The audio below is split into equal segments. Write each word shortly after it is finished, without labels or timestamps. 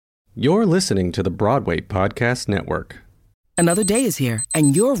You're listening to the Broadway Podcast Network. Another day is here,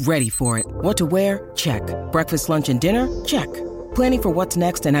 and you're ready for it. What to wear? Check. Breakfast, lunch, and dinner? Check. Planning for what's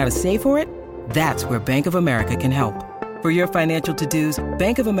next and how to save for it? That's where Bank of America can help. For your financial to-dos,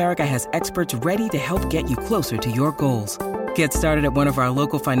 Bank of America has experts ready to help get you closer to your goals. Get started at one of our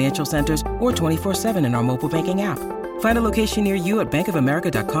local financial centers or 24/7 in our mobile banking app. Find a location near you at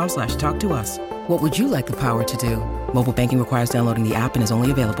bankofamerica.com/talktous. What would you like the power to do? Mobile banking requires downloading the app and is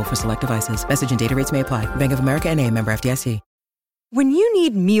only available for select devices. Message and data rates may apply. Bank of America N.A., member FDIC. When you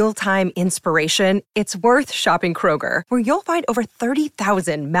need mealtime inspiration, it's worth shopping Kroger, where you'll find over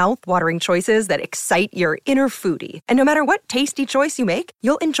 30,000 mouth-watering choices that excite your inner foodie. And no matter what tasty choice you make,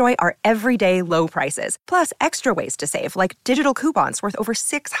 you'll enjoy our everyday low prices, plus extra ways to save, like digital coupons worth over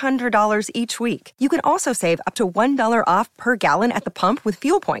 $600 each week. You can also save up to $1 off per gallon at the pump with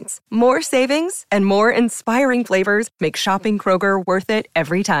fuel points. More savings and more inspiring flavors make shopping Kroger worth it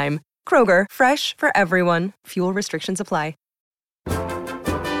every time. Kroger, fresh for everyone. Fuel restrictions apply.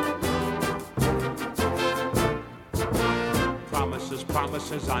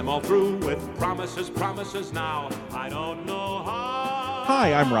 Promises, I'm all through with promises now. I don't know how.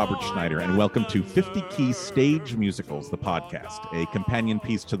 Hi, I'm Robert Schneider, and welcome to 50 Key Stage Musicals, the podcast, a companion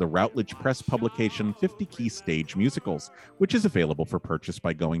piece to the Routledge Press publication 50 Key Stage Musicals, which is available for purchase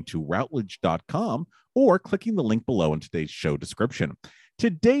by going to routledge.com or clicking the link below in today's show description.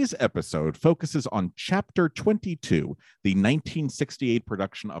 Today's episode focuses on Chapter 22, the 1968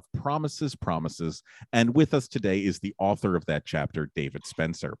 production of Promises, and with us today is the author of that chapter, David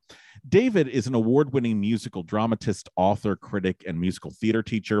Spencer. David is an award-winning musical dramatist, author, critic, and musical theater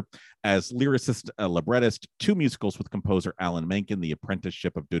teacher. As lyricist, librettist, two musicals with composer Alan Menken, The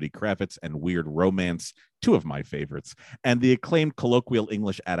Apprenticeship of Dudi Kravitz and Weird Romance, two of my favorites, and the acclaimed colloquial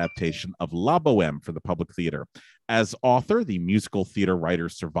English adaptation of La Boheme for the Public Theater. As author, the Musical Theater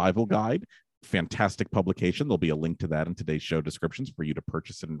Writer's Survival Guide, fantastic publication. There'll be a link to that in today's show descriptions for you to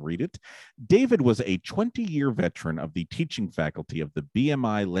purchase it and read it. David was a 20-year veteran of the teaching faculty of the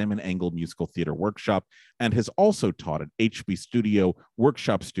BMI Lehman Engel Musical Theater Workshop and has also taught at HB Studio,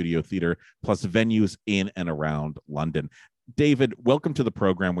 Workshop Studio Theater, plus venues in and around London. David, welcome to the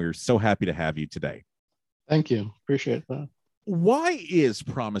program. We're so happy to have you today. Thank you. Appreciate that. Why is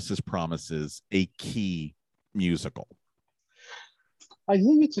Promises a key musical? I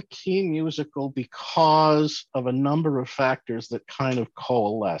think it's a key musical because of a number of factors that kind of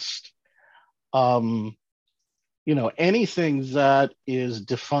coalesced. Anything that is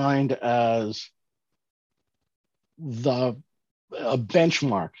defined as a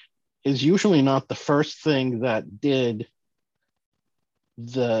benchmark is usually not the first thing that did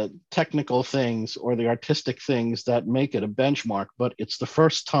the technical things or the artistic things that make it a benchmark, but it's the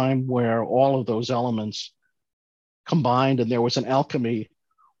first time where all of those elements combined and there was an alchemy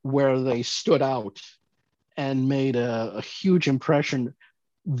where they stood out and made a huge impression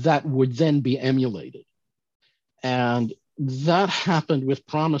that would then be emulated. And that happened with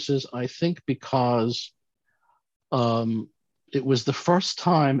Promises, I think, because it was the first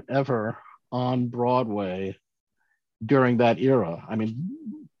time ever on Broadway during that era. I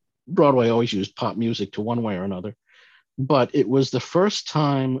mean, Broadway always used pop music to one way or another, but it was the first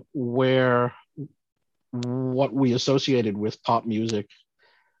time where what we associated with pop music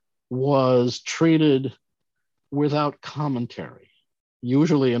was treated without commentary.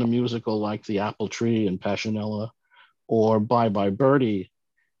 Usually in a musical like The Apple Tree and Passionella or Bye Bye Birdie,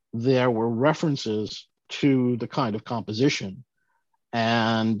 there were references to the kind of composition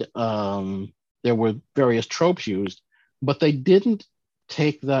and there were various tropes used, but they didn't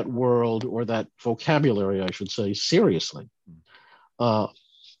take that world or that vocabulary, I should say, seriously. I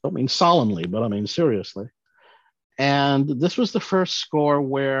don't mean solemnly, but I mean seriously. And this was the first score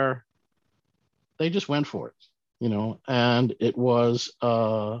where they just went for it, and it was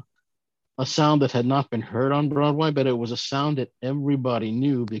a sound that had not been heard on Broadway, but it was a sound that everybody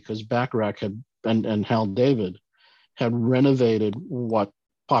knew because Bacharach and Hal David had renovated what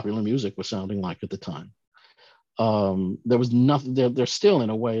popular music was sounding like at the time. There was nothing, there still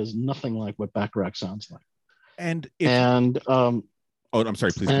in a way is nothing like what Bacharach sounds like. I'm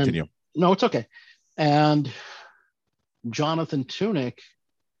sorry, please continue. No, it's okay. And Jonathan Tunick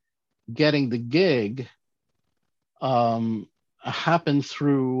getting the gig happened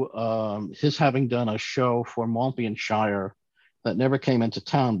through his having done a show for Maltby and Shire that never came into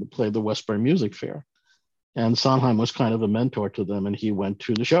town but played the Westbury Music Fair. And Sondheim was kind of a mentor to them, and he went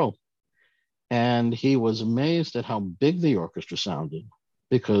to the show. And he was amazed at how big the orchestra sounded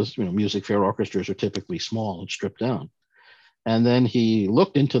because, music fair orchestras are typically small and stripped down. And then he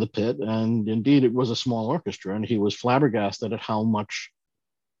looked into the pit, and indeed it was a small orchestra, and he was flabbergasted at how much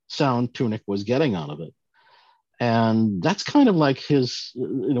sound Tunick was getting out of it. And that's kind of like his,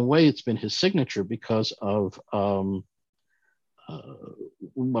 in a way, it's been his signature because of my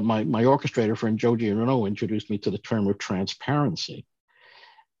orchestrator friend Joe Giordano introduced me to the term of transparency,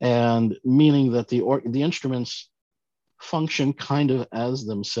 and meaning that the instruments function kind of as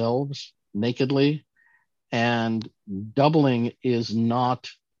themselves nakedly, and doubling is not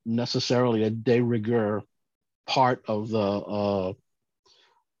necessarily a de rigueur part of the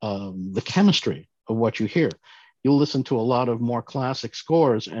chemistry of what you hear. You'll listen to a lot of more classic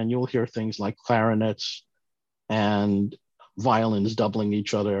scores and you'll hear things like clarinets and violins doubling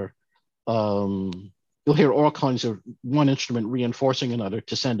each other. You'll hear all kinds of one instrument reinforcing another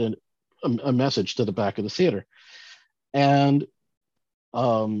to send a message to the back of the theater. And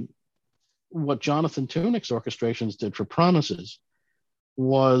what Jonathan Tunick's orchestrations did for Promises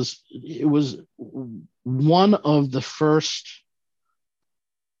was one of the first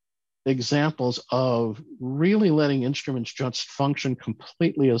examples of really letting instruments just function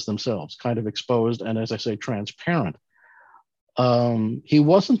completely as themselves, kind of exposed and, as I say, transparent. He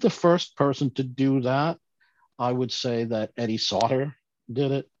wasn't the first person to do that. I would say that Eddie Sauter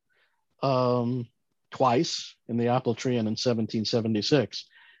did it twice, in The Apple Tree and in 1776,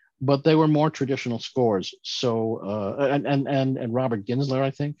 but they were more traditional scores. So and Robert Ginsler,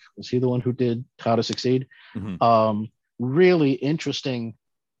 I think, was he the one who did How to Succeed? Mm-hmm. Really interesting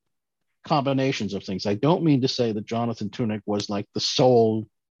combinations of things. I don't mean to say that Jonathan Tunick was like the sole,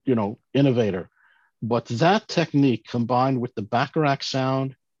 innovator, but that technique combined with the Bacharach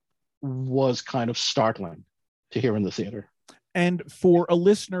sound was kind of startling to hear in the theater. And for a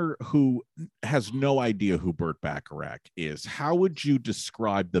listener who has no idea who Burt Bacharach is, how would you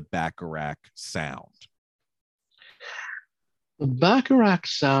describe the Bacharach sound? The Bacharach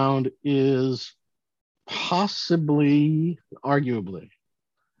sound is possibly, arguably,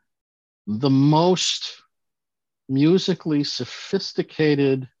 the most musically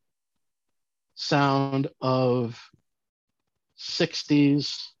sophisticated sound of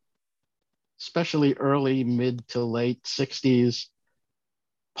 60s, especially early, mid to late 60s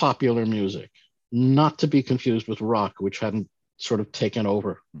popular music, not to be confused with rock, which hadn't sort of taken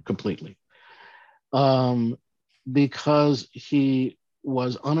over completely. Because he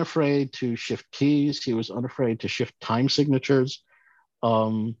was unafraid to shift keys, he was unafraid to shift time signatures.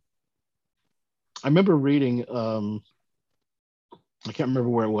 I remember reading, I can't remember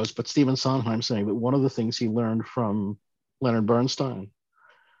where it was, but Stephen Sondheim saying that one of the things he learned from Leonard Bernstein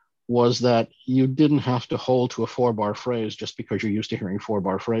was that you didn't have to hold to a 4-bar phrase just because you're used to hearing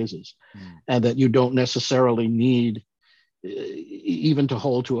 4-bar phrases, and that you don't necessarily need even to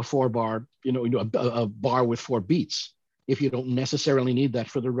hold to a 4-bar, a bar with 4 beats, if you don't necessarily need that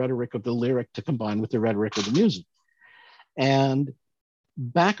for the rhetoric of the lyric to combine with the rhetoric of the music. And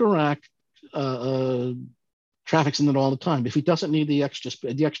Bacharach traffics in it all the time. If he doesn't need the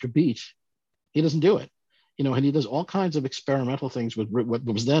extra beat, he doesn't do it. And he does all kinds of experimental things with what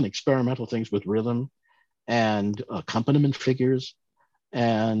was then experimental things with rhythm and accompaniment figures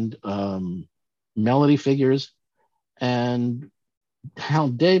and melody figures. And Hal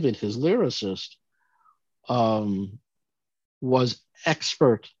David, his lyricist, was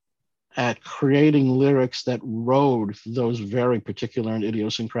expert at creating lyrics that rode those very particular and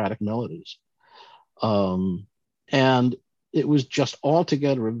idiosyncratic melodies. And it was just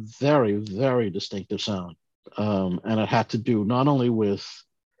altogether a very, very distinctive sound. And it had to do not only with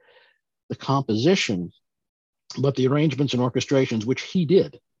the composition, but the arrangements and orchestrations, which he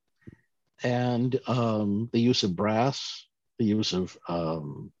did. And the use of brass, the use of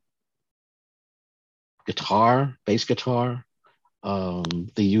guitar, bass guitar, the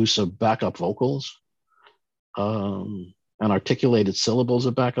use of backup vocals, and articulated syllables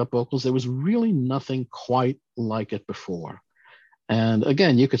of backup vocals. There was really nothing quite like it before. And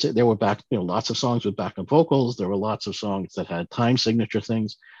again, you could say there were lots of songs with backup vocals. There were lots of songs that had time signature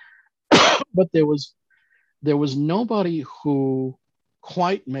things, but there was nobody who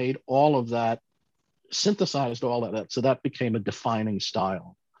quite made all of that, synthesized all of that. So that became a defining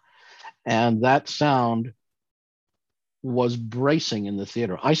style. And that sound was bracing in the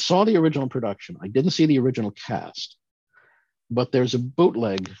theater. I saw the original production. I didn't see the original cast, but there's a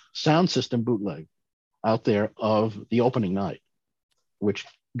bootleg, sound system bootleg out there of the opening night, which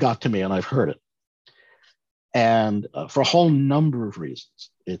got to me, and I've heard it. And for a whole number of reasons,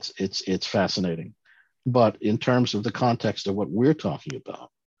 it's fascinating. But in terms of the context of what we're talking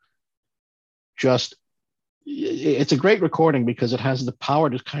about, it's a great recording because it has the power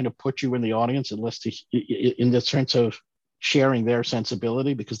to kind of put you in the audience, in the sense of sharing their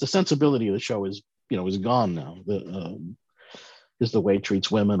sensibility, because the sensibility of the show is gone now. is the way it treats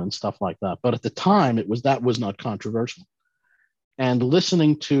women and stuff like that. But at the time, that was not controversial. And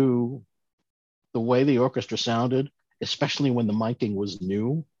listening to the way the orchestra sounded, especially when the miking was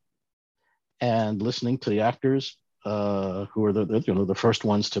new, and listening to the actors who were the first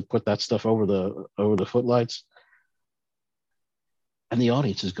ones to put that stuff over the footlights, and the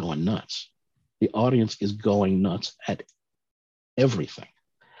audience is going nuts. The audience is going nuts at everything,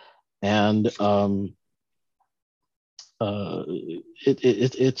 and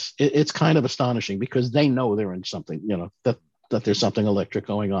it's kind of astonishing because they know they're in something, that there's something electric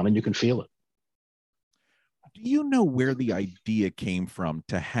going on, and you can feel it. Do you know where the idea came from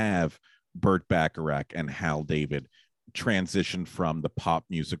to have Burt Bacharach and Hal David transition from the pop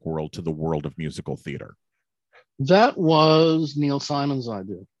music world to the world of musical theater? That was Neil Simon's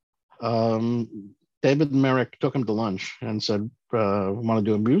idea. David and Merrick took him to lunch and said, "We want to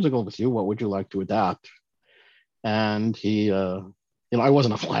do a musical with you. What would you like to adapt?" And he, I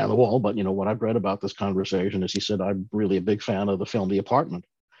wasn't a fly on the wall, but what I've read about this conversation is he said, "I'm really a big fan of the film The Apartment."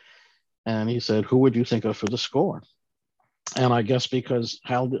 And he said, "Who would you think of for the score?" And I guess because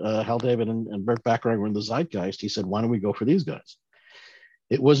Hal David and Burt Bacharach were in the zeitgeist, he said, "Why don't we go for these guys?"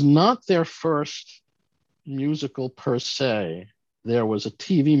 It was not their first musical per se. There was a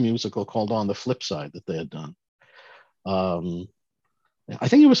TV musical called On the Flip Side that they had done. I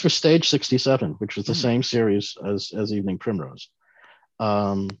think it was for Stage 67, which was the same series as Evening Primrose.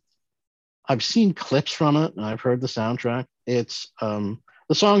 I've seen clips from it and I've heard the soundtrack. It's the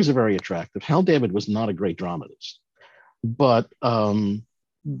songs are very attractive. Hal David was not a great dramatist, but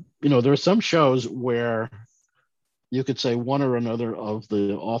there are some shows where you could say one or another of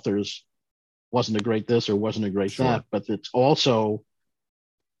the authors wasn't a great this or wasn't a great that, but it's also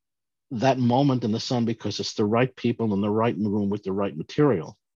that moment in the sun because it's the right people in the right room with the right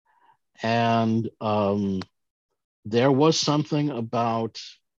material. And there was something about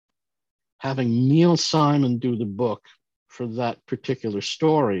having Neil Simon do the book for that particular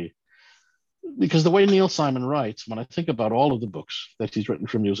story, because the way Neil Simon writes, when I think about all of the books that he's written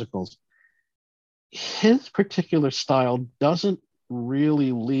for musicals, his particular style doesn't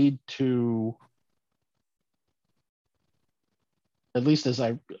really lead to, at least as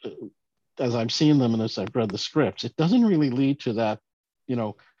I've seen them and as I've read the scripts, it doesn't really lead to that,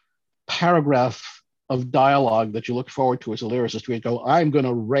 paragraph of dialogue that you look forward to as a lyricist where you go, "I'm going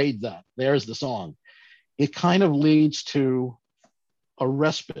to raid that. There's the song." It kind of leads to a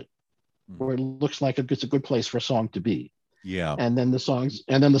respite where it looks like it's a good place for a song to be. Yeah. And then the songs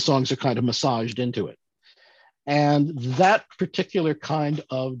are kind of massaged into it. And that particular kind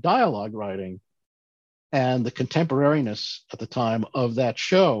of dialogue writing and the contemporariness at the time of that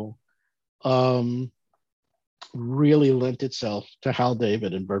show really lent itself to Hal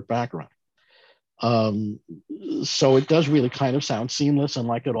David and Burt Bacharach. So it does really kind of sound seamless and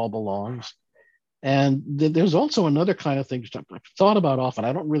like it all belongs. And there's also another kind of thing I've thought about often.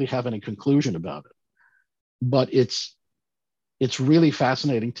 I don't really have any conclusion about it, but it's really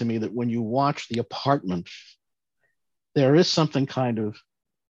fascinating to me that when you watch The Apartment, there is something kind of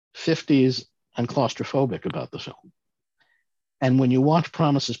 50s and claustrophobic about the film. And when you watch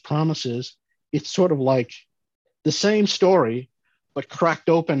Promises, it's sort of like the same story, but cracked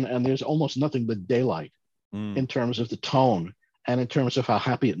open, and there's almost nothing but daylight in terms of the tone and in terms of how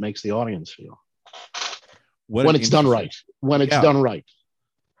happy it makes the audience feel. When it's done right.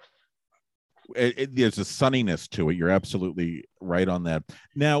 There's a sunniness to it. You're absolutely right on that.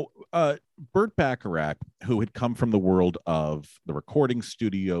 Now, Burt Bacharach, who had come from the world of the recording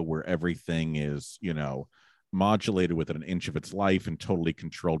studio where everything is, modulated within an inch of its life and totally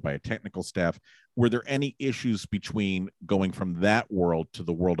controlled by a technical staff, were there any issues between going from that world to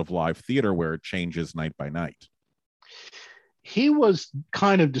the world of live theater where it changes night by night? He was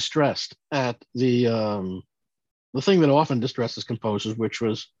kind of distressed at the thing that often distresses composers, which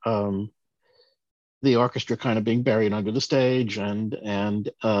was the orchestra kind of being buried under the stage and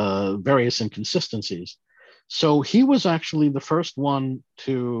various inconsistencies. So he was actually the first one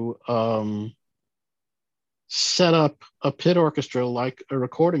to set up a pit orchestra like a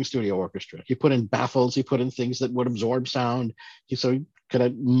recording studio orchestra. He put in baffles, he put in things that would absorb sound. He could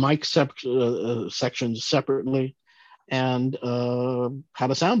have mic sections separately and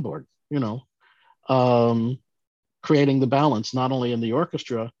had a soundboard, creating the balance not only in the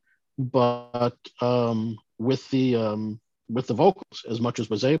orchestra, but with the vocals as much as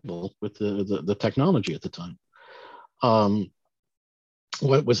was able with the technology at the time.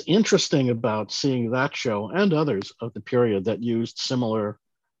 What was interesting about seeing that show and others of the period that used similar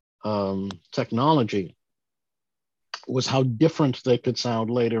technology was how different they could sound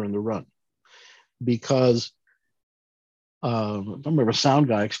later in the run. Because I remember a sound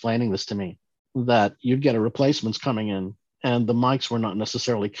guy explaining this to me, that you'd get a replacements coming in and the mics were not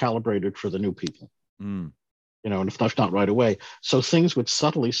necessarily calibrated for the new people, Mm. and if not right away. So things would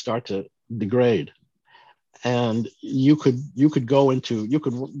subtly start to degrade. And you could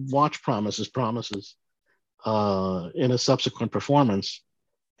watch Promises in a subsequent performance,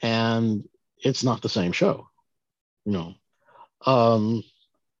 and it's not the same show, you know. Um,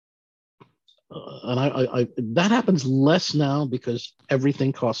 and I that happens less now because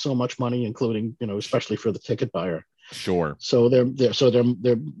everything costs so much money, including, especially for the ticket buyer. Sure. So they're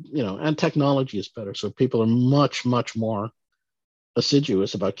and technology is better, so people are much more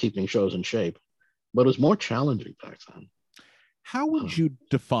assiduous about keeping shows in shape. But it was more challenging back then. How would you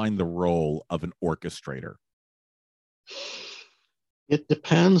define the role of an orchestrator? It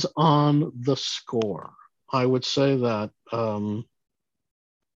depends on the score. I would say that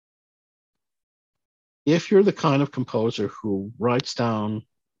if you're the kind of composer who writes down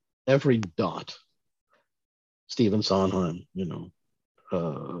every dot, Stephen Sondheim,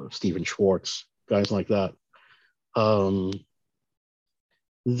 Stephen Schwartz, guys like that,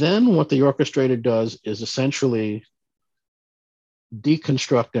 then what the orchestrator does is essentially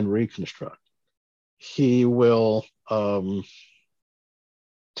deconstruct and reconstruct. He will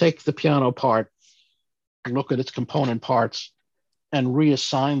take the piano part, look at its component parts, and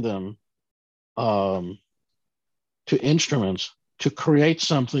reassign them to instruments to create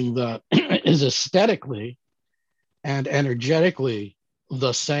something that is aesthetically and energetically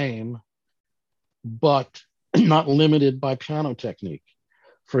the same, but not limited by piano technique.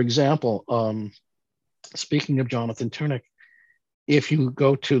 For example, speaking of Jonathan Tunick, if you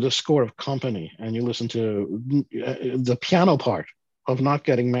go to the score of Company and you listen to the piano part of Not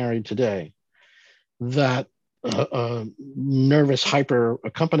Getting Married Today, that nervous hyper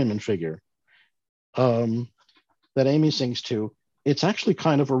accompaniment figure that Amy sings to, it's actually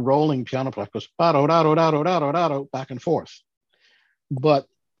kind of a rolling piano part, goes back and forth. But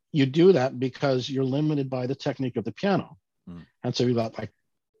you do that because you're limited by the technique of the piano. And so you've got like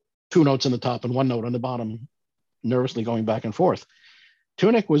two notes in the top and one note on the bottom, nervously going back and forth.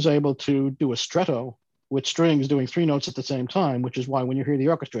 Tunick was able to do a stretto with strings doing three notes at the same time, which is why when you hear the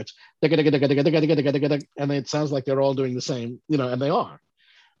orchestra, it's and it sounds like they're all doing the same, and they are.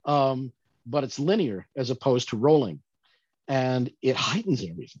 But it's linear as opposed to rolling, and it heightens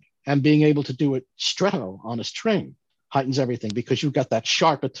everything. And being able to do it stretto on a string heightens everything because you've got that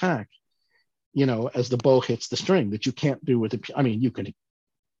sharp attack, as the bow hits the string that you can't do with you can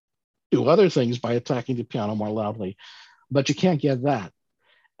do other things by attacking the piano more loudly, but you can't get that.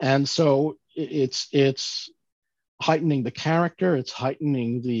 And so it's heightening the character, it's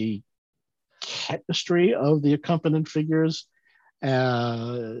heightening the chemistry of the accompaniment figures. I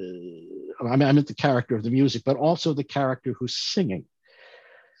meant the character of the music, but also the character who's singing.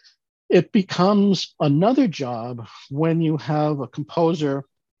 It becomes another job when you have a composer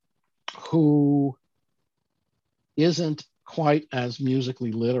who isn't quite as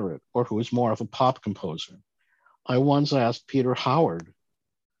musically literate or who is more of a pop composer. I once asked Peter Howard,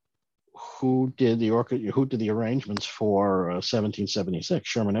 who did the arrangements for 1776,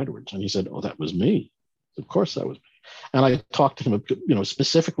 Sherman Edwards, and he said, "Oh, that was me. Of course, that was me." And I talked to him,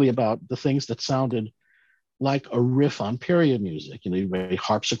 specifically about the things that sounded like a riff on period music, the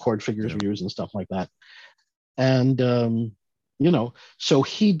harpsichord figures were used and stuff like that. And so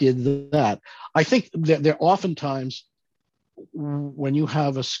he did that. I think that there oftentimes, when you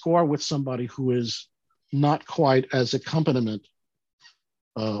have a score with somebody who is not quite as accompaniment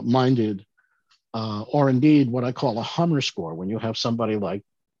minded, or indeed what I call a Hummer score, when you have somebody like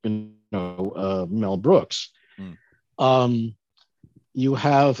Mel Brooks, you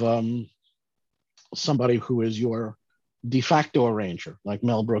have somebody who is your de facto arranger, like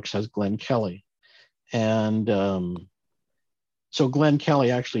Mel Brooks has Glenn Kelly, and so Glenn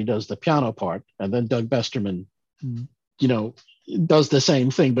Kelly actually does the piano part, and then Doug Besterman, does the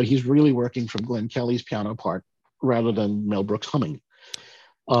same thing, but he's really working from Glenn Kelly's piano part rather than Mel Brooks humming.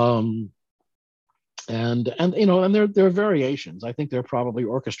 And there are variations. I think there are probably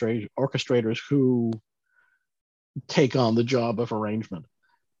orchestrators who take on the job of arrangement.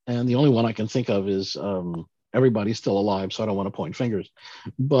 And the only one I can think of is everybody's still alive, so I don't want to point fingers.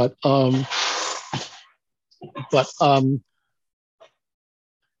 But then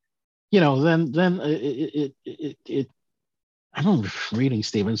it I remember reading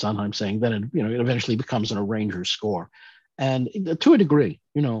Stephen Sondheim saying that it eventually becomes an arranger's score, and to a degree,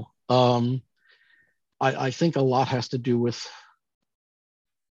 I think a lot has to do with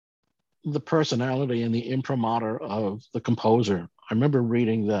the personality and the imprimatur of the composer. I remember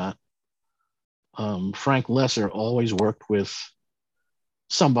reading that Frank Lesser always worked with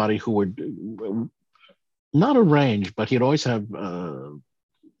somebody who would not arrange, but he'd always have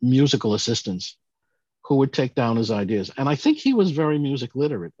musical assistants who would take down his ideas. And I think he was very music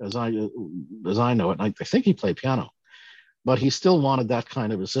literate, as I know it. And I think he played piano, but he still wanted that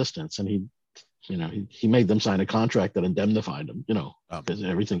kind of assistance. And he made them sign a contract that indemnified them, because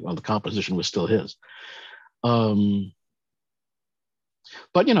everything on the composition was still his.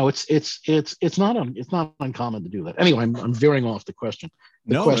 But it's not uncommon to do that. Anyway, I'm veering off the question.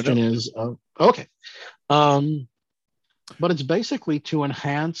 The question is okay, but it's basically to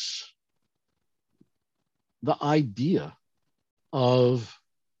enhance the idea of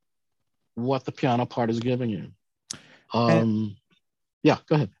what the piano part is giving you. Yeah,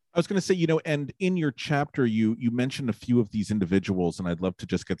 go ahead. I was going to say, and in your chapter, you mentioned a few of these individuals, and I'd love to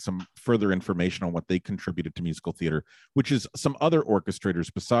just get some further information on what they contributed to musical theater, which is some other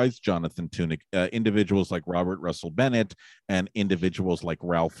orchestrators besides Jonathan Tunick, individuals like Robert Russell Bennett and individuals like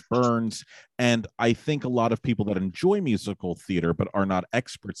Ralph Burns. And I think a lot of people that enjoy musical theater but are not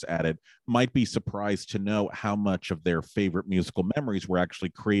experts at it might be surprised to know how much of their favorite musical memories were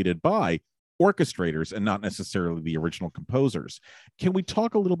actually created by orchestrators and not necessarily the original composers. Can we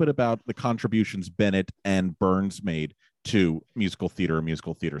talk a little bit about the contributions Bennett and Burns made to musical theater and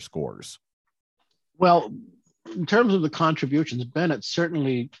musical theater scores? Well, in terms of the contributions, Bennett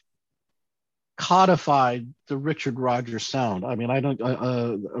certainly codified the Richard Rodgers sound. I mean,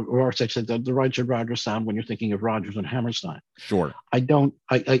 or I said the Richard Rodgers sound when you're thinking of Rodgers and Hammerstein. Sure.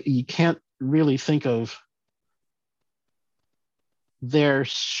 You can't really think of their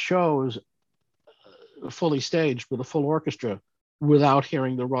shows fully staged with a full orchestra without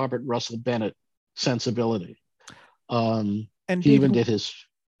hearing the Robert Russell Bennett sensibility. And he David, even did his.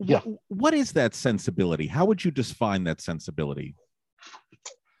 Yeah. What is that sensibility? How would you define that sensibility?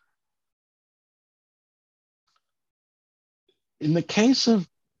 In the case of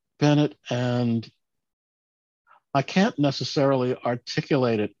Bennett, and I can't necessarily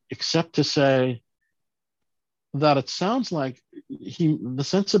articulate it except to say that it sounds like the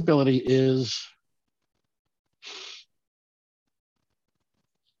sensibility is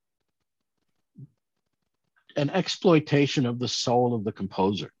an exploitation of the soul of the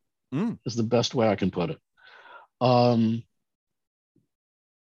composer, is the best way I can put it.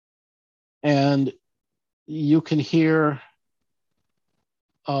 And you can hear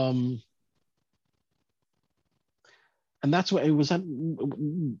and that's what it was. I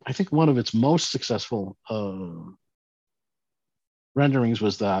think one of its most successful renderings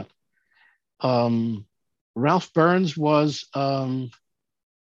was that. Ralph Burns was also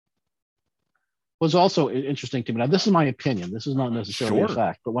interesting to me. Now, this is my opinion. This is not necessarily a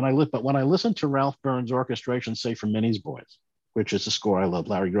fact. But when I listen to Ralph Burns' orchestration, say for Minnie's Boys, which is a score I love,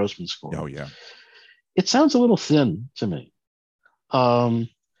 Larry Grossman's score. Oh yeah, it sounds a little thin to me,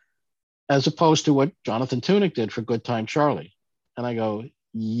 as opposed to what Jonathan Tunick did for Good Time Charlie. And I go,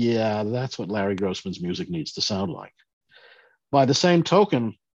 yeah, that's what Larry Grossman's music needs to sound like. By the same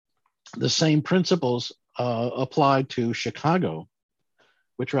token, the same principles applied to Chicago,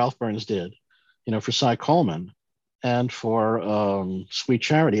 which Ralph Burns did, for Cy Coleman, and for Sweet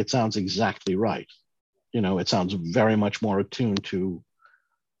Charity. It sounds exactly right. It sounds very much more attuned to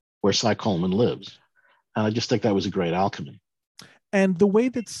where Cy Coleman lives. And I just think that was a great alchemy. And the way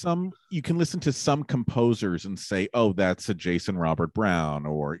that you can listen to some composers and say, oh, that's a Jason Robert Brown,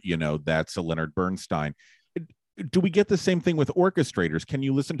 or, that's a Leonard Bernstein. Do we get the same thing with orchestrators? Can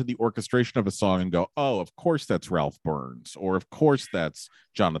you listen to the orchestration of a song and go, oh, of course that's Ralph Burns, or of course that's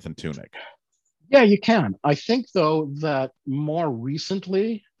Jonathan Tunick? Yeah, you can. I think, though, that more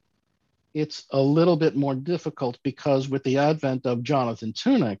recently, it's a little bit more difficult because with the advent of Jonathan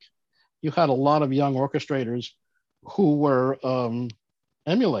Tunick, you had a lot of young orchestrators who were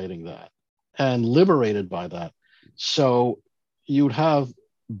emulating that and liberated by that. So you'd have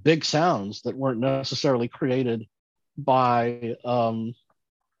big sounds that weren't necessarily created by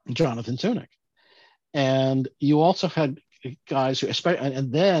Jonathan Tunick. And you also had guys who,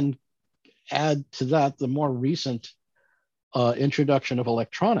 and then add to that the more recent introduction of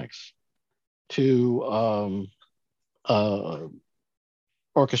electronics to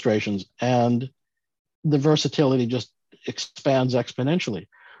orchestrations, and the versatility just expands exponentially.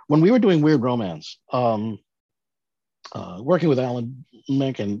 When we were doing Weird Romance, working with Alan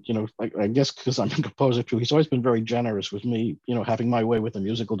Menken, I guess because I'm a composer too, he's always been very generous with me, having my way with the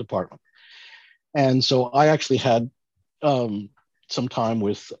musical department. And so I actually had some time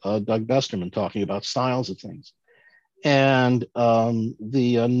with Doug Besterman talking about styles of things. And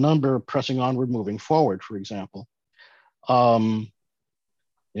the number Pressing Onward, Moving Forward, for example,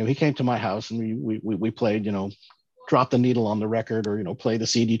 he came to my house and we played, drop the needle on the record or, play the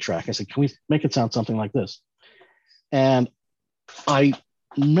CD track. I said, can we make it sound something like this? And I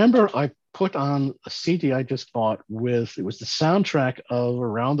remember I put on a CD I just bought it was the soundtrack of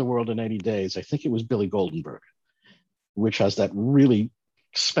Around the World in 80 Days. I think it was Billy Goldenberg, which has that really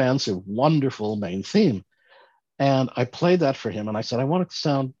expansive, wonderful main theme. And I played that for him. And I said, I want it to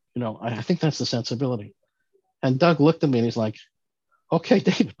sound, I think that's the sensibility. And Doug looked at me and he's like, okay,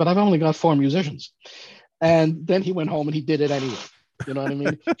 David, but I've only got 4 musicians. And then he went home and he did it anyway. You know what I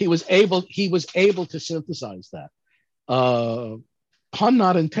mean? He was able to synthesize that. Pun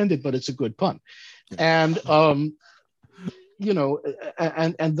not intended, but it's a good pun. And, and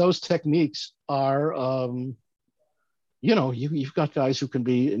those techniques are, you've got guys who can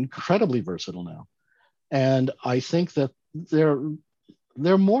be incredibly versatile now. And I think that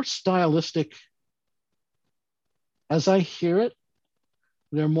they're more stylistic. As I hear it,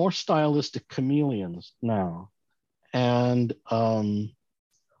 they're more stylistic chameleons now. And I'm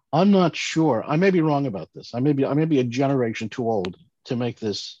not sure. I may be wrong about this. I may be a generation too old to make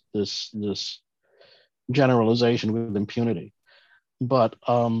this generalization with impunity. But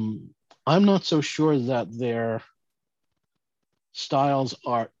I'm not so sure that their styles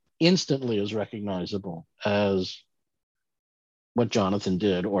are instantly as recognizable as what Jonathan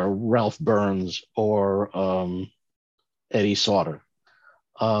did, or Ralph Burns, or Eddie Sauter.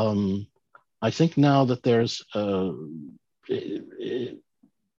 I think now that there's it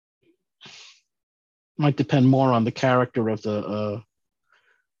might depend more on the character of the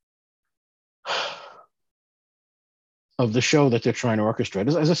show that they're trying to orchestrate.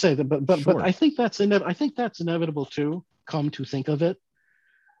 As I say, but I think that's inevitable too. Come to think of it,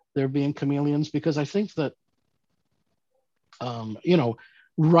 they're being chameleons, because I think that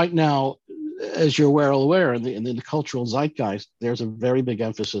right now, as you're well aware, in the cultural zeitgeist, there's a very big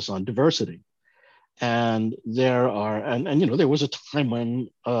emphasis on diversity. And there was a time when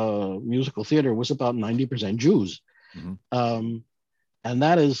musical theater was about 90% Jews. Mm-hmm. And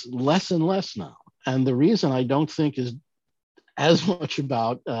that is less and less now. And the reason I don't think is as much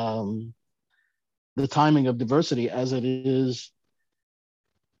about the timing of diversity as it is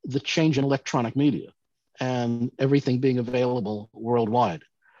the change in electronic media and everything being available worldwide.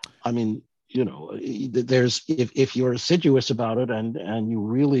 I mean, there's if you're assiduous about it and you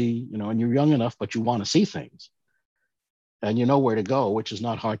really, and you're young enough, but you want to see things and you know where to go, which is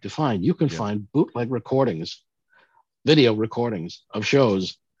not hard to find, you can find bootleg recordings, video recordings of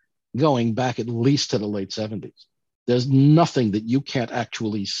shows going back at least to the late 70s. There's nothing that you can't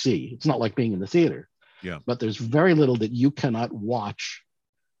actually see. It's not like being in the theater, but there's very little that you cannot watch,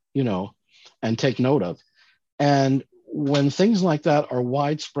 and take note of. And when things like that are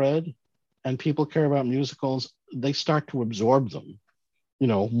widespread and people care about musicals, they start to absorb them,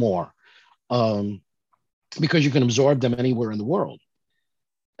 more, because you can absorb them anywhere in the world.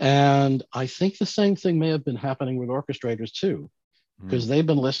 And I think the same thing may have been happening with orchestrators too, because they've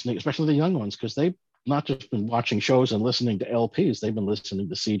been listening, especially the young ones, because they've not just been watching shows and listening to LPs, they've been listening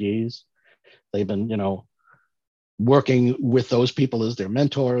to CDs. They've been, working with those people as their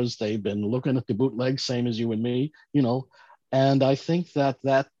mentors. They've been looking at the bootlegs, same as you and me, and I think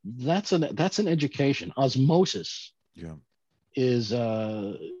that's an education. Osmosis is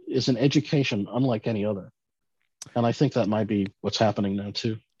an education unlike any other. And I think that might be what's happening now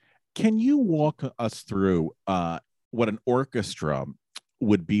too. Can you walk us through what an orchestra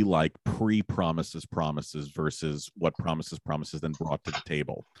would be like pre-Promises, Promises versus what Promises, Promises then brought to the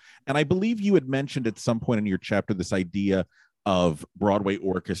table? And I believe you had mentioned at some point in your chapter this idea of Broadway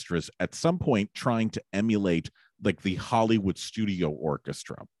orchestras at some point trying to emulate like the Hollywood studio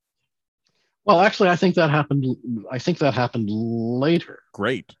orchestra. Well, actually, I think that happened later.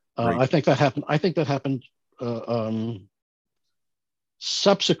 Great. I think that happened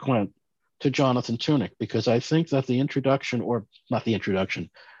subsequent to Jonathan Tunick, because I think that the introduction, or not the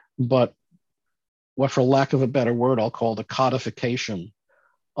introduction, but what, for lack of a better word, I'll call the codification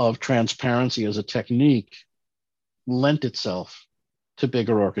of transparency as a technique, lent itself to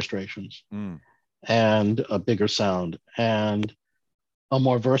bigger orchestrations and a bigger sound and a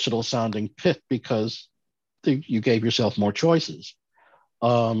more versatile sounding pit, because you gave yourself more choices.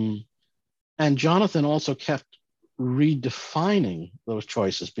 And Jonathan also kept redefining those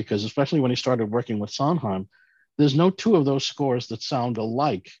choices, because especially when he started working with Sondheim, there's no two of those scores that sound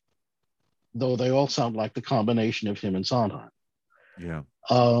alike, though they all sound like the combination of him and Sondheim. Yeah.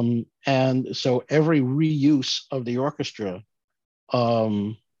 And so every reuse of the orchestra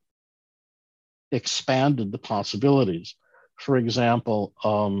expanded the possibilities. For example,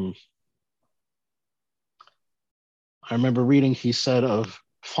 I remember reading, he said of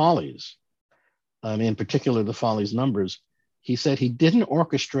Follies, in particular the Follies numbers, he said he didn't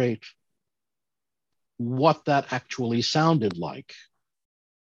orchestrate what that actually sounded like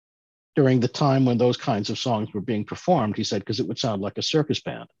during the time when those kinds of songs were being performed. He said, because it would sound like a circus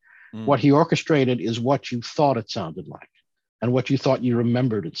band. What he orchestrated is what you thought it sounded like and what you thought you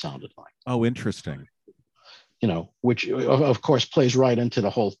remembered it sounded like. Oh, interesting. Which of course plays right into the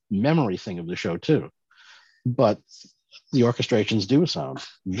whole memory thing of the show too. But the orchestrations do sound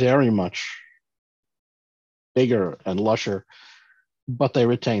very much bigger and lusher, but they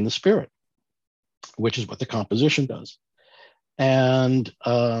retain the spirit, which is what the composition does. And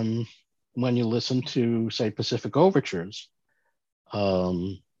when you listen to, say, Pacific Overtures,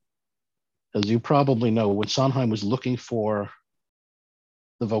 as you probably know, when Sondheim was looking for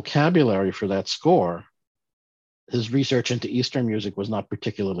the vocabulary for that score, his research into Eastern music was not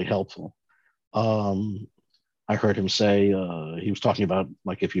particularly helpful. I heard him say, he was talking about,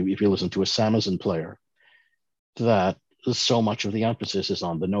 like, if you listen to a Samizon player, that so much of the emphasis is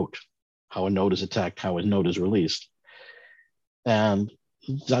on the note, how a note is attacked, how a note is released. And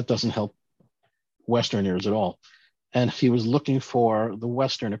that doesn't help Western ears at all. And he was looking for the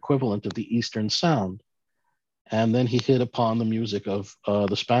Western equivalent of the Eastern sound. And then he hit upon the music of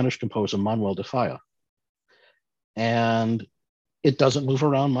the Spanish composer Manuel de Falla. And it doesn't move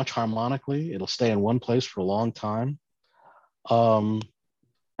around much harmonically. It'll stay in one place for a long time. And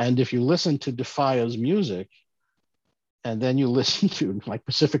if you listen to de Falla's music, and then you listen to like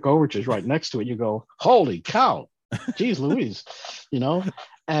Pacific Overtures right next to it, you go, holy cow, geez Louise,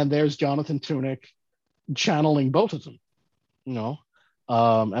 and there's Jonathan Tunick channeling both of them,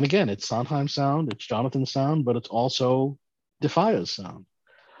 and again, it's Sondheim's sound, it's Jonathan's sound, but it's also de Falla's sound.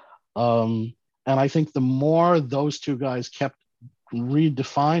 And I think the more those two guys kept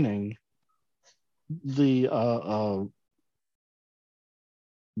redefining the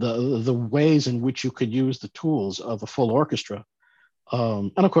ways in which you could use the tools of a full orchestra,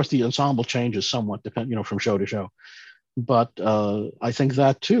 and of course the ensemble changes somewhat from show to show, but I think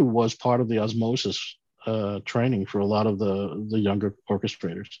that too was part of the osmosis training for a lot of the younger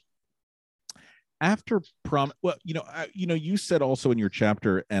orchestrators. After you said also in your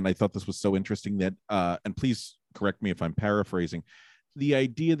chapter, and I thought this was so interesting, that and please correct me if I'm paraphrasing, the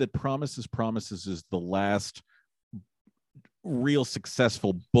idea that Promises, Promises is the last real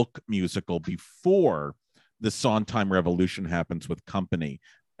successful book musical before the Sondheim revolution happens with Company.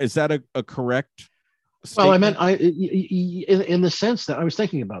 Is that a correct statement? Well, I meant in the sense that I was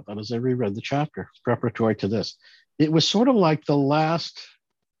thinking about that as I reread the chapter preparatory to this. It was sort of like the last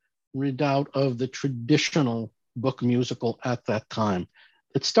redoubt of the traditional book musical at that time.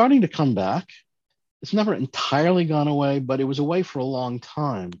 It's starting to come back. It's never entirely gone away, but it was away for a long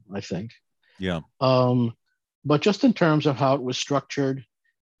time, I think. Yeah. But just in terms of how it was structured,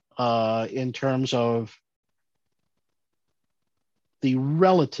 in terms of the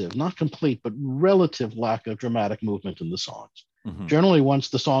relative, not complete, but relative lack of dramatic movement in the songs. Mm-hmm. Generally, once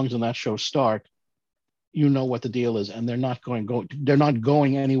the songs in that show start, you know what the deal is, and they're not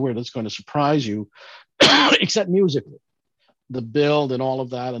going anywhere that's going to surprise you, except musically. The build and all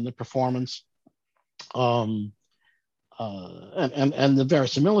of that, and the performance, and the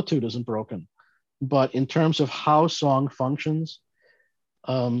verisimilitude isn't broken. But in terms of how song functions,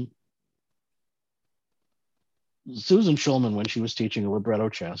 Susan Schulman, when she was teaching a libretto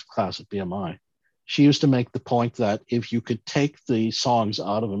class at BMI, she used to make the point that if you could take the songs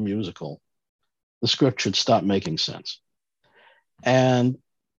out of a musical, the script should stop making sense. And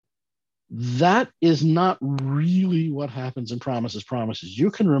that is not really what happens in Promises, Promises. You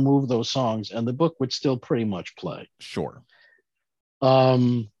can remove those songs and the book would still pretty much play. Sure.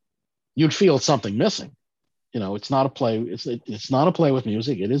 You'd feel something missing. It's not a play. It's not a play with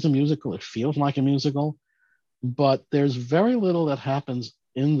music. It is a musical. It feels like a musical, but there's very little that happens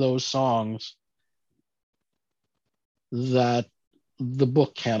in those songs that the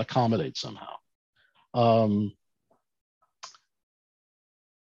book can't accommodate somehow.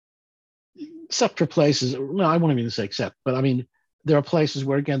 Except for places, no, I won't even say except, but I mean, there are places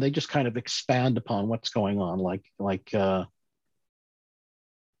where, again, they just kind of expand upon what's going on, like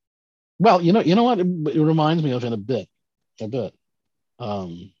well, you know what? It reminds me of in a bit, to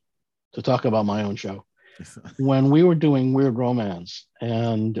talk about my own show. When we were doing Weird Romance,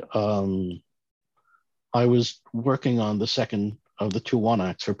 and I was working on the second of the 2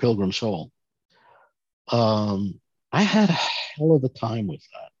 one-acts for Pilgrim Soul. I had a hell of a time with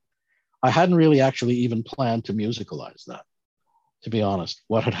that. I hadn't really actually even planned to musicalize that, to be honest.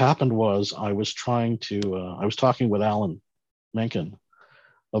 What had happened was I was talking with Alan Menken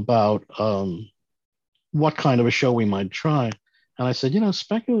about what kind of a show we might try. And I said,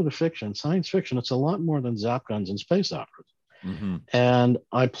 speculative fiction, science fiction, it's a lot more than zap guns and space operas. Mm-hmm. And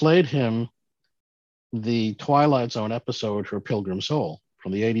I played him the Twilight Zone episode for Pilgrim Soul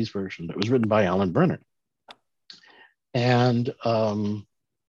from the 80s version that was written by Alan Brenner. And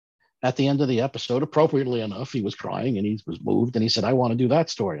at the end of the episode, appropriately enough, he was crying and he was moved and he said, I want to do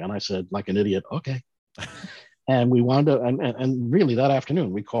that story. And I said, like an idiot, okay. And we wound up, and really that afternoon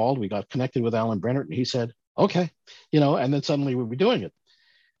we called, we got connected with Alan Brenner and he said, okay, and then suddenly we were doing it.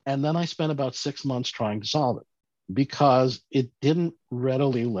 And then I spent about 6 months trying to solve it because it didn't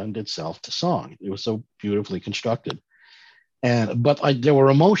readily lend itself to song. It was so beautifully constructed. But there were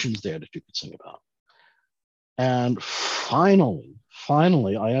emotions there that you could sing about. And finally,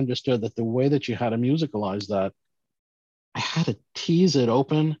 I understood that the way that you had to musicalize that, I had to tease it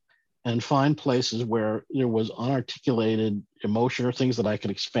open and find places where there was unarticulated emotion or things that I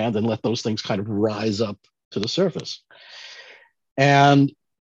could expand and let those things kind of rise up to the surface. And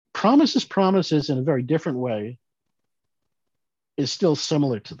Promises in a very different way is still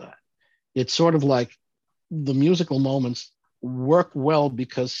similar to that. It's sort of like the musical moments work well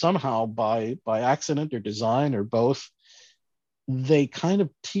because somehow by accident or design or both, they kind of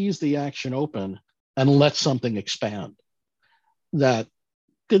tease the action open and let something expand that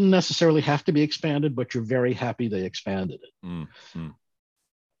didn't necessarily have to be expanded, but you're very happy they expanded it. Mm-hmm.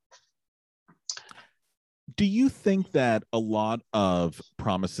 Do you think that a lot of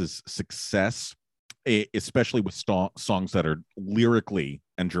Promises' success, especially with songs that are lyrically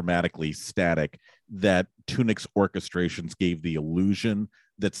and dramatically static, that Tunic's orchestrations gave the illusion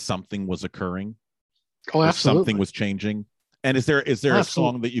that something was occurring? Oh, absolutely. Something was changing? And is there Absolutely. a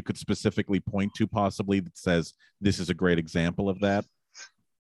song that you could specifically point to possibly that says this is a great example of that?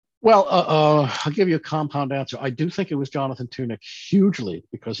 Well, I'll give you a compound answer. I do think it was Jonathan Tunick hugely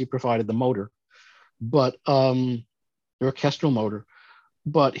because he provided the motor, but the orchestral motor.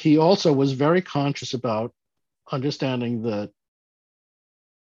 But he also was very conscious about understanding that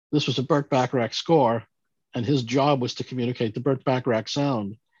this was a Burt Bacharach score, and his job was to communicate the Burt Bacharach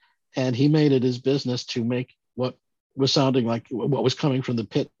sound. And he made it his business to make what was sounding like what was coming from the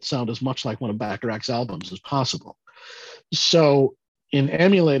pit sound as much like one of Bacharach's albums as possible. So in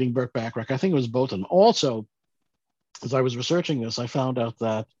emulating Burt Bacharach, I think it was both. And also, as I was researching this, I found out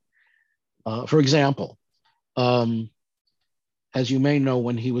that, for example, as you may know,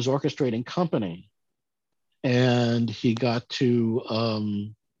 when he was orchestrating Company and he got to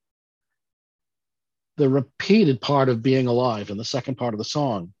the repeated part of Being Alive in the second part of the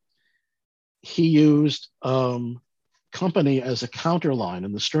song, he used Company as a counter line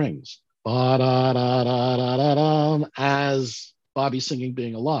in the strings, as Bobby's singing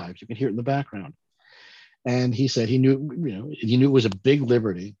Being Alive. You can hear it in the background. And he said he knew it was a big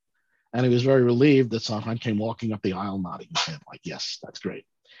liberty. And he was very relieved that Sondheim came walking up the aisle nodding his head like, yes, that's great.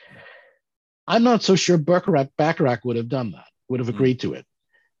 I'm not so sure Bacharach would have done that, would have agreed to it.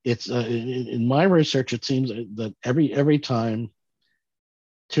 It's in my research, it seems that every time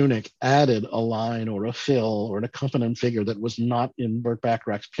Tunick added a line or a fill or an accompaniment figure that was not in Burt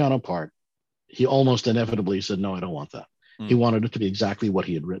Bacharach's piano part, he almost inevitably said, no, I don't want that. He wanted it to be exactly what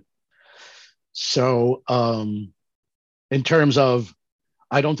he had written. So in terms of,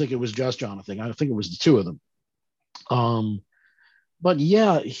 I don't think it was just Jonathan. I think it was the two of them. But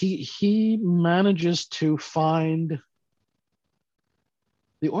yeah, he manages to find,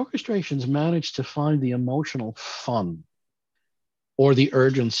 the orchestrations manage to find the emotional fun or the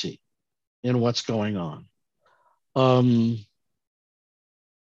urgency in what's going on.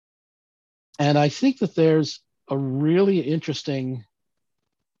 And I think that there's a really interesting,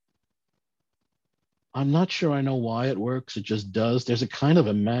 I'm not sure I know why it works. It just does. There's a kind of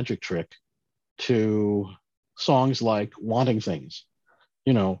a magic trick to songs like Wanting Things.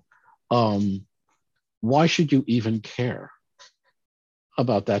 Why should you even care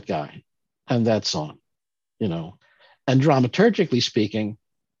about that guy and that song? And dramaturgically speaking,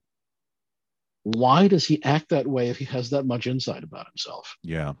 why does he act that way if he has that much insight about himself?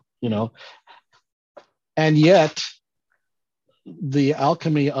 Yeah. And yet the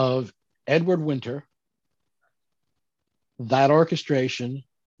alchemy of Edward Winter, that orchestration,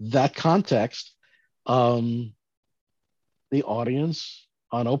 that context, the audience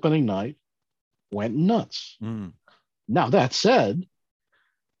on opening night went nuts. Now, that said,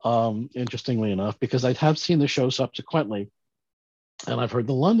 interestingly enough, because I have seen the show subsequently, and I've heard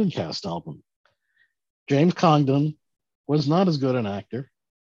the London Cast album, James Congdon was not as good an actor,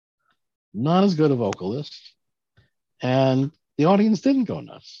 not as good a vocalist, and the audience didn't go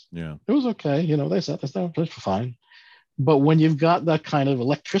nuts. Yeah. It was okay. They said that's fine. But when you've got that kind of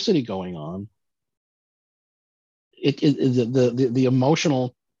electricity going on, the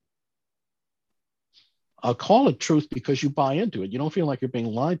emotional, I'll call it truth because you buy into it. You don't feel like you're being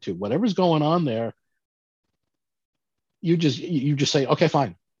lied to. Whatever's going on there, you just say, okay,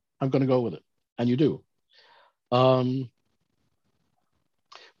 fine, I'm going to go with it, and you do.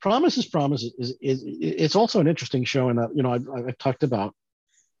 Promise is it's also an interesting show in that I've talked about.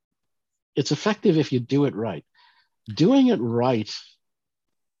 It's effective if you do it right. Doing it right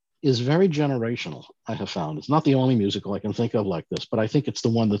is very generational, I have found. It's not the only musical I can think of like this, but I think it's the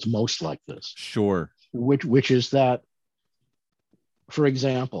one that's most like this. Sure. Which is that, for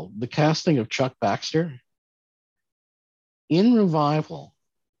example, the casting of Chuck Baxter in revival,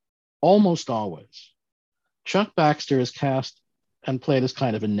 almost always, Chuck Baxter is cast and played as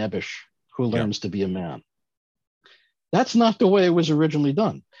kind of a nebbish who learns to be a man. That's not the way it was originally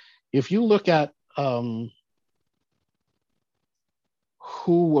done. If you look at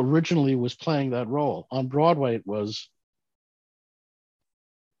who originally was playing that role, on Broadway, it was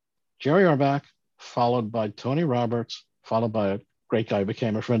Jerry Orbach, followed by Tony Roberts, followed by a great guy who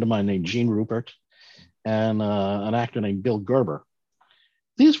became a friend of mine named Gene Rupert, and an actor named Bill Gerber.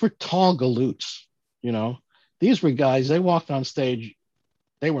 These were tall galoots, These were guys, they walked on stage,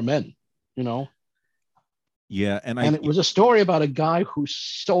 they were men, Yeah, and it was a story about a guy who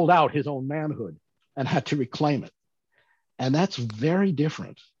sold out his own manhood and had to reclaim it. And that's very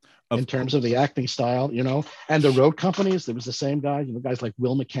different in terms of the acting style, and the road companies. There was the same guy, guys like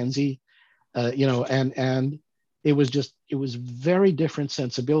Will McKenzie, and it was very different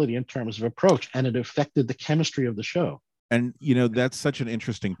sensibility in terms of approach, and it affected the chemistry of the show. And, that's such an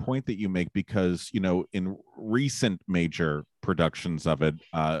interesting point that you make because, in recent major productions of it,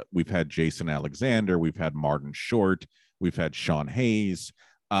 we've had Jason Alexander, we've had Martin Short, we've had Sean Hayes.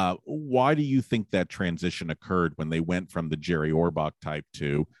 Why do you think that transition occurred when they went from the Jerry Orbach type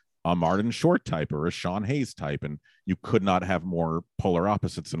to a Martin Short type or a Sean Hayes type, and you could not have more polar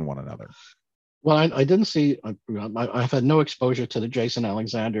opposites in one another? Well, I didn't see, I've had no exposure to the Jason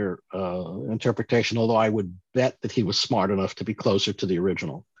Alexander interpretation, although I would bet that he was smart enough to be closer to the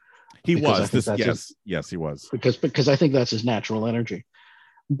original. He was. Yes, he was. Because I think that's his natural energy.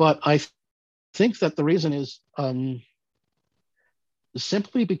 But I think that the reason is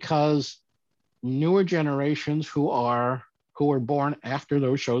simply because newer generations who were born after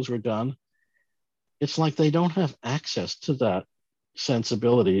those shows were done, it's like they don't have access to that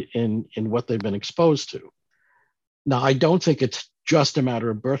sensibility in what they've been exposed to. Now, I don't think it's just a matter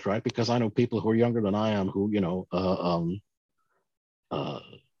of birthright, because I know people who are younger than I am who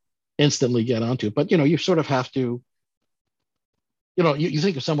instantly get onto it. But you sort of have to. You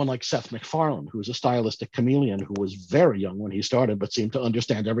think of someone like Seth MacFarlane, who was a stylistic chameleon who was very young when he started, but seemed to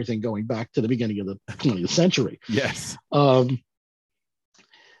understand everything going back to the beginning of the 20th century. Yes.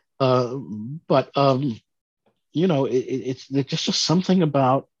 It's just something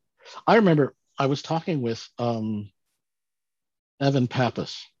about. I remember I was talking with Evan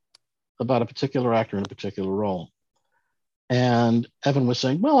Pappas about a particular actor in a particular role, and Evan was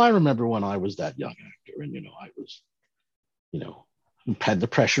saying, "Well, I remember when I was that young actor, and I was, had the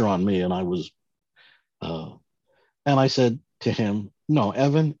pressure on me, and I was," and I said to him, "No,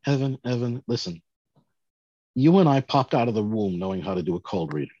 Evan, listen, you and I popped out of the womb knowing how to do a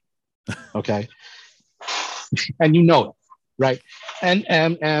cold reading, okay?" And it, right? And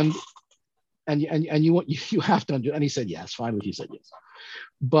you have to undo. And he said yes. Finally, he said yes.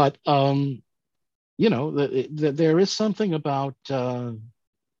 But there is something about the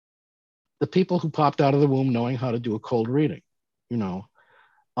people who popped out of the womb knowing how to do a cold reading.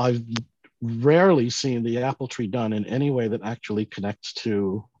 I've rarely seen the apple tree done in any way that actually connects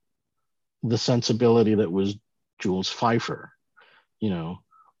to the sensibility that was Jules Feiffer,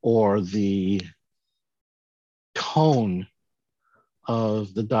 or the tone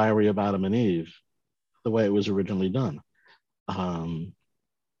of the Diary of Adam and Eve, the way it was originally done. And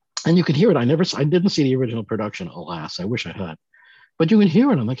you can hear it. I didn't see the original production, alas, I wish I had. But you can hear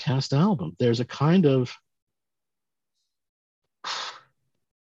it on the cast album. There's a kind of,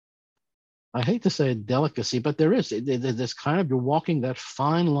 I hate to say delicacy, but there is this kind of, you're walking that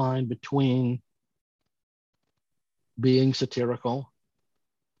fine line between being satirical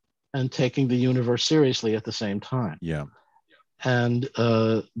and taking the universe seriously at the same time. Yeah. And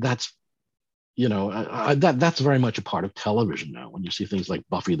that's, that's very much a part of television now, when you see things like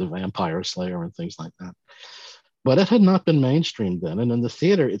Buffy the Vampire Slayer and things like that. But it had not been mainstream then. And in the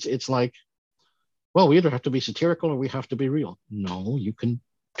theater, it's like, well, we either have to be satirical or we have to be real. No,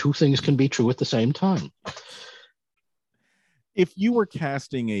 two things can be true at the same time. If you were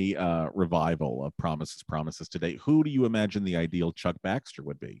casting a revival of Promises today, who do you imagine the ideal Chuck Baxter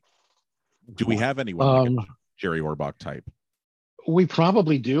would be? Do we have anyone like Jerry Orbach type. We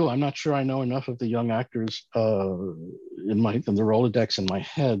probably do. I'm not sure I know enough of the young actors in the Rolodex in my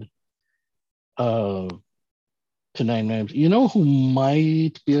head to name names. You know who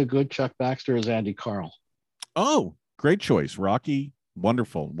might be a good Chuck Baxter is Andy Karl. Oh, great choice. Rocky,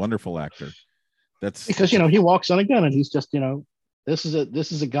 wonderful actor. That's because he walks on again and he's just, this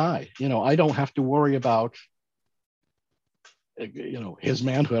is a guy. I don't have to worry about his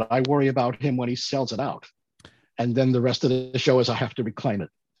manhood. I worry about him when he sells it out. And then the rest of the show is I have to reclaim it.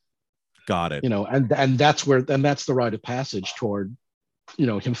 Got it. And that's the rite of passage toward,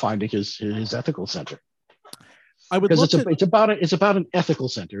 him finding his ethical center. Because it's about an ethical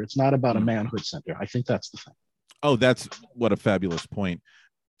center. It's not about a manhood center. I think that's the thing. Oh, that's what a fabulous point.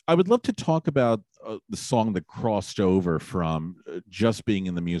 I would love to talk about the song that crossed over from just being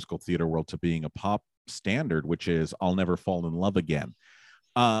in the musical theater world to being a pop standard, which is I'll Never Fall in Love Again.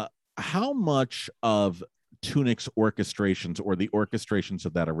 How much of Tunic's orchestrations or the orchestrations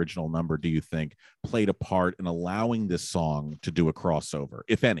of that original number do you think played a part in allowing this song to do a crossover,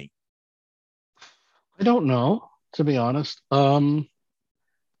 if any? I don't know, to be honest. I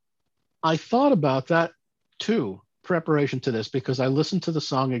thought about that too, preparation to this, because I listened to the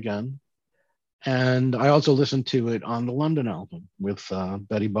song again, and I also listened to it on the London album with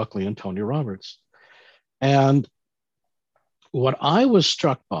Betty Buckley and Tony Roberts. And what I was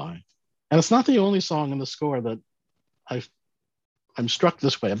struck by, and it's not the only song in the score that I'm struck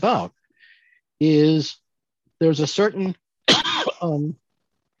this way about, is there's a certain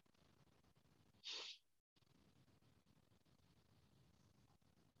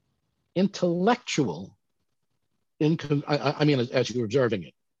intellectual, as you're observing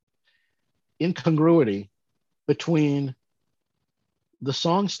it, incongruity between the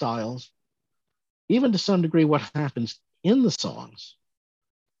song styles, even to some degree what happens in the songs,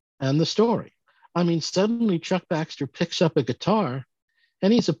 and the story. Suddenly Chuck Baxter picks up a guitar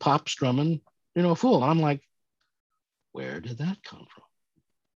and he's a pop strumming, fool. I'm like, where did that come from?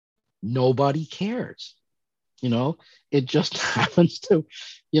 Nobody cares. It just happens to,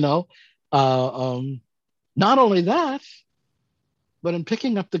 not only that, but in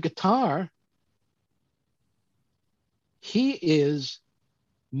picking up the guitar, he is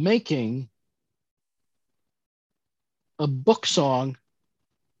making a book song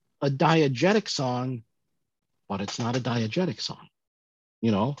a diegetic song, but it's not a diegetic song.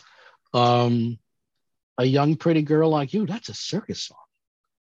 A young pretty girl like you, that's a circus song,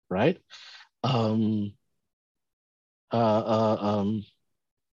 right?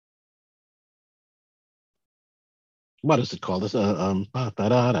 What is it called?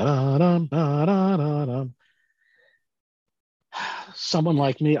 Someone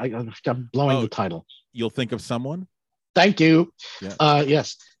Like Me. I'm blowing the title. You'll Think of Someone? Thank you. Yeah.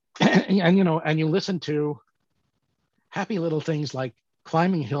 Yes. And you listen to happy little things like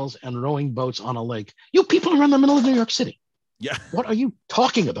climbing hills and rowing boats on a lake. You people are in the middle of New York City. Yeah. What are you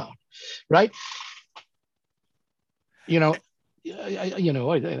talking about? Right? And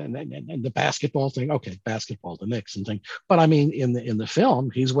the basketball thing. Okay, basketball, the Knicks and thing. But in the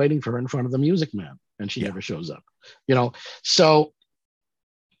film, he's waiting for her in front of the Music Man, and she never shows up. So.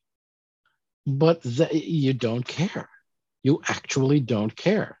 But you don't care. You actually don't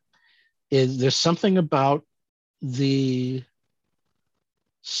care. There's something about the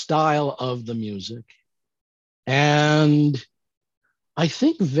style of the music, and I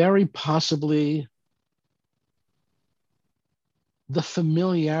think very possibly the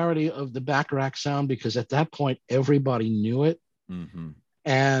familiarity of the Bacharach sound, because at that point everybody knew it. Mm-hmm.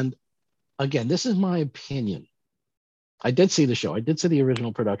 And again, this is my opinion. I did see the show. I did see the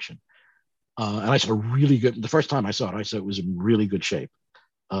original production. And I saw really good. The first time I saw it was in really good shape.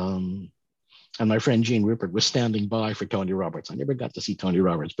 And my friend Gene Rupert was standing by for Tony Roberts. I never got to see Tony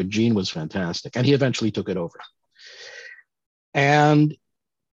Roberts, but Gene was fantastic. And he eventually took it over. And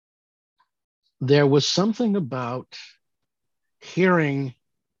there was something about hearing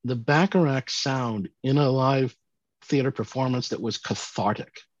the Bacharach sound in a live theater performance that was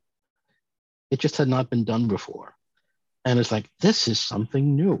cathartic. It just had not been done before. And it's like, this is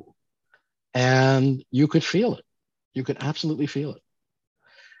something new. And you could feel it. You could absolutely feel it.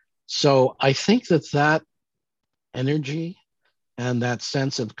 So I think that energy and that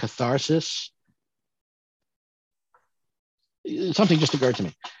sense of catharsis, something just occurred to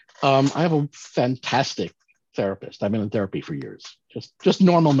me. I have a fantastic therapist. I've been in therapy for years, just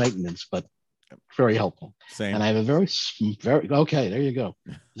normal maintenance, but very helpful. Same. And I have a very, okay, there you go.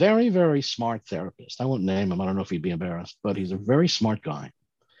 Very, very smart therapist. I won't name him. I don't know if he'd be embarrassed, but he's a very smart guy.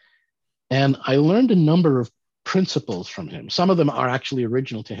 And I learned a number of principles from him. Some of them are actually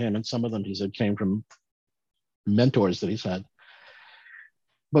original to him, and some of them, he said, came from mentors that he's had.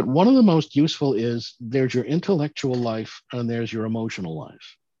 But one of the most useful is there's your intellectual life and there's your emotional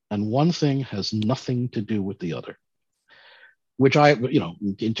life. And one thing has nothing to do with the other, which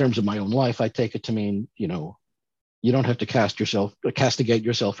in terms of my own life, I take it to mean, you don't have to castigate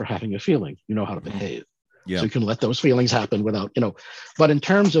yourself for having a feeling. You know how to behave. Yeah. So you can let those feelings happen without, but in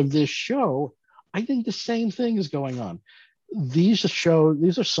terms of this show, I think the same thing is going on. These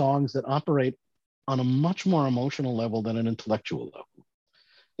are songs that operate on a much more emotional level than an intellectual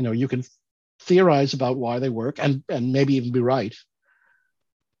level. You can theorize about why they work and maybe even be right.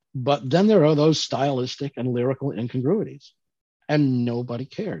 But then there are those stylistic and lyrical incongruities, and nobody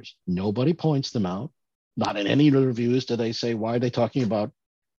cares. Nobody points them out. Not in any reviews do they say, why are they talking about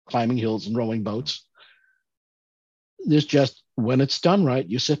climbing hills and rowing boats? There's just, when it's done right,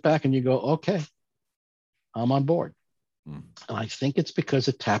 you sit back and you go, okay, I'm on board. And I think it's because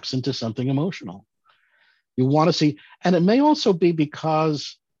it taps into something emotional. You want to see, and it may also be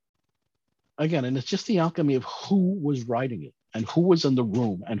because, again, and it's just the alchemy of who was writing it and who was in the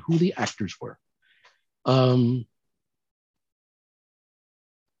room and who the actors were.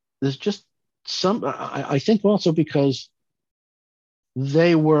 There's just I think also because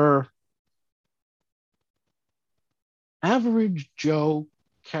they were average Joe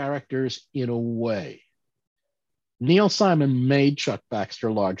characters in a way. Neil Simon made Chuck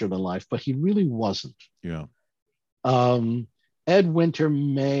Baxter larger than life, but he really wasn't. Yeah. Ed Winter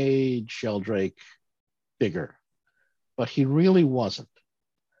made Sheldrake bigger, but he really wasn't.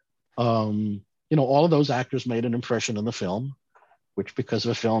 All of those actors made an impression in the film, which because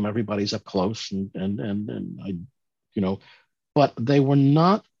of a film, everybody's up close but they were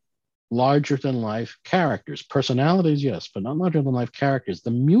not larger than life characters. Personalities, yes, but not larger than life characters.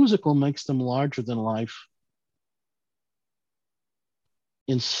 The musical makes them larger than life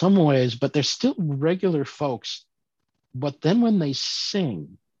in some ways, but they're still regular folks. But then when they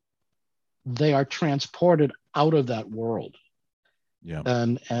sing, they are transported out of that world. Yeah.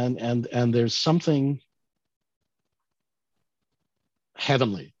 And there's something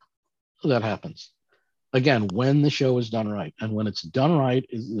heavenly that happens. Again, when the show is done right, and when it's done right,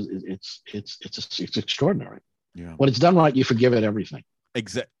 it's extraordinary. Yeah. When it's done right, you forgive it everything.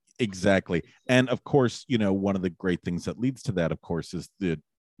 Exactly. And of course, one of the great things that leads to that, of course, is the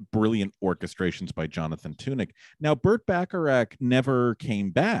brilliant orchestrations by Jonathan Tunick. Now, Burt Bacharach never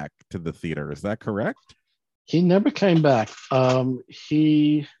came back to the theater. Is that correct? He never came back.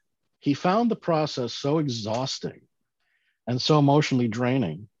 He found the process so exhausting and so emotionally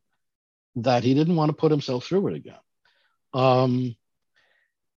draining that he didn't want to put himself through it again.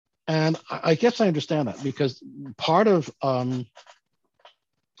 And I guess I understand that, because part of the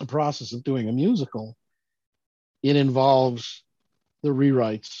process of doing a musical, it involves the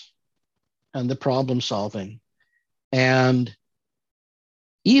rewrites and the problem solving. And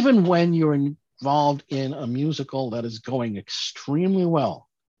even when you're involved in a musical that is going extremely well,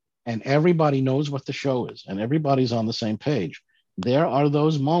 and everybody knows what the show is, and everybody's on the same page, there are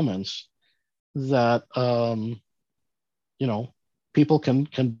those moments that, people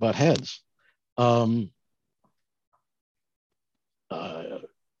can butt heads.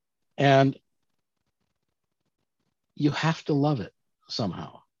 And you have to love it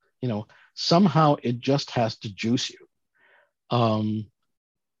somehow. Somehow it just has to juice you.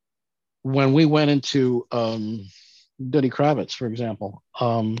 When we went into Denny Kravitz, for example,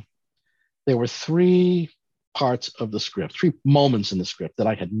 there were 3 parts of the script, 3 moments in the script that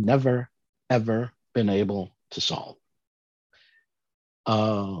I had never, ever been able to solve.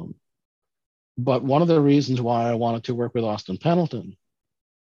 But one of the reasons why I wanted to work with Austin Pendleton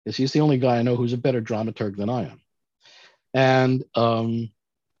is he's the only guy I know who's a better dramaturg than I am. And I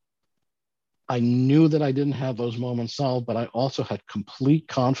knew that I didn't have those moments solved, but I also had complete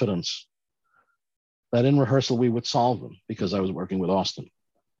confidence that in rehearsal we would solve them, because I was working with Austin.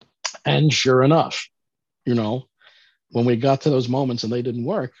 And sure enough, when we got to those moments and they didn't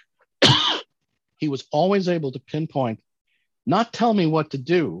work, he was always able to pinpoint, not tell me what to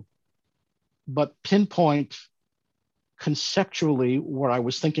do, but pinpoint conceptually where I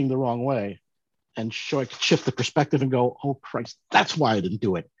was thinking the wrong way, and so I could shift the perspective and go, oh Christ, that's why I didn't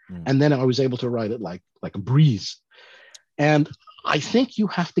do it. And then I was able to write it like a breeze. And I think you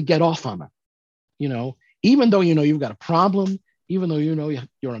have to get off on it, even though you've got a problem, even though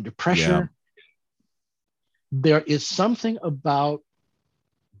you're under pressure. There is something about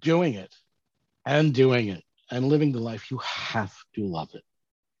doing it and living the life. You have to love it,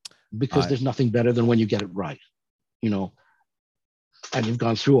 because there's nothing better than when you get it right, and you've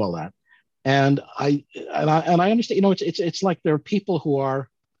gone through all that. And I understand, it's like there are people who are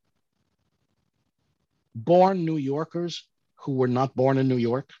born New Yorkers who were not born in New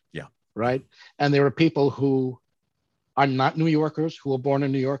York. Yeah. Right. And there are people who are not New Yorkers who were born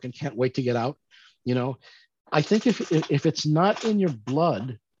in New York and can't wait to get out. You know, I think if it's not in your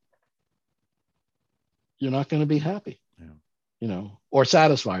blood, you're not going to be happy, you know, or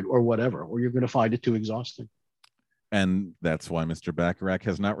satisfied or whatever, or you're going to find it too exhausting. And that's why Mr. Bacharach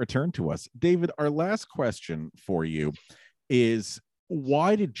has not returned to us. David, our last question for you is,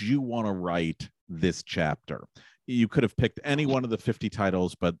 why did you want to write this chapter? You could have picked any one of the 50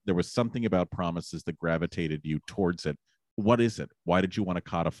 titles, but there was something about Promises that gravitated you towards it. What is it? Why did you want to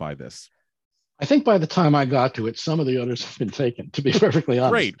codify this? I think by the time I got to it, some of the others have been taken, to be perfectly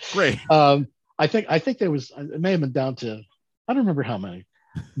honest. Great. I think there was, it may have been down to, I don't remember how many,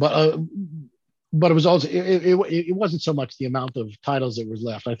 but it was also, it wasn't so much the amount of titles that was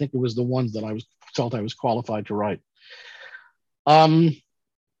left. I think it was the ones that I felt I was qualified to write.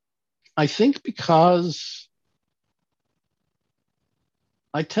 I think because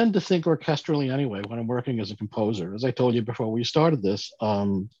I tend to think orchestrally anyway when I'm working as a composer. As I told you before we started this,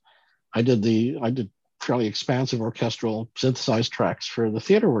 I did fairly expansive orchestral synthesized tracks for the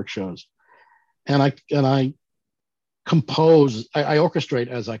theater shows, and I compose. I orchestrate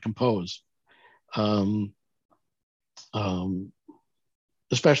as I compose,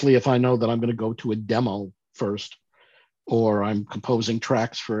 especially if I know that I'm going to go to a demo first, or I'm composing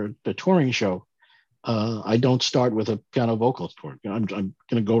tracks for the touring show. I don't start with a piano vocal score. I'm going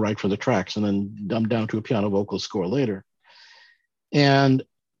to go right for the tracks, and then I'm down to a piano vocal score later. And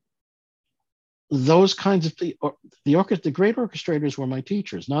those kinds of the great orchestrators were my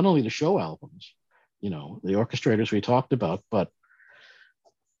teachers, not only the show albums, you know, the orchestrators we talked about, but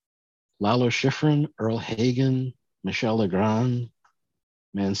Lalo Schifrin, Earl Hagen, Michel Legrand,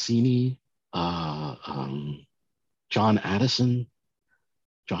 Mancini, John Addison,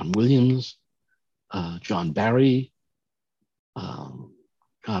 John Williams, John Barry,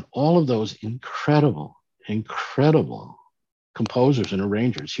 all of those incredible composers and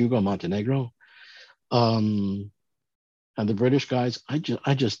arrangers, Hugo Montenegro, and the British guys. I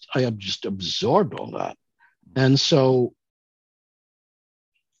have just absorbed all that, and so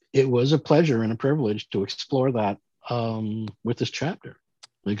it was a pleasure and a privilege to explore that with this chapter,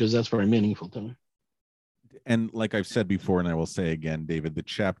 because that's very meaningful to me. And like I've said before, and I will say again, David, the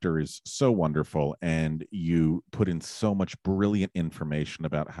chapter is so wonderful, and you put in so much brilliant information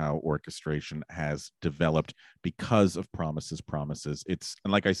about how orchestration has developed because of Promises.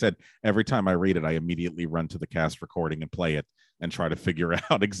 And like I said, every time I read it, I immediately run to the cast recording and play it and try to figure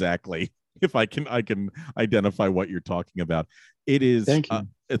out exactly if I can identify what you're talking about. It is. Thank you.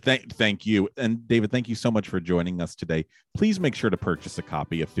 Thank you. And David, thank you so much for joining us today. Please make sure to purchase a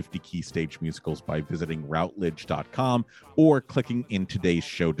copy of 50 Key Stage Musicals by visiting Routledge.com or clicking in today's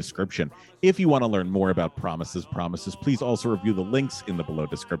show description. If you want to learn more about Promises, please also review the links in the below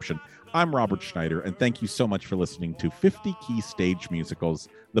description. I'm Robert Schneider, and thank you so much for listening to 50 Key Stage Musicals,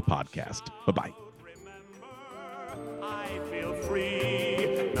 the podcast. Bye-bye. I feel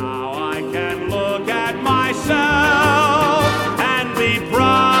free. Now I can look at myself and be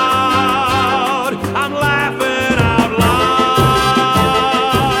proud. I'm laughing out loud.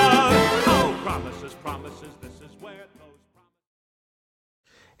 Oh, promises, this is where those promises.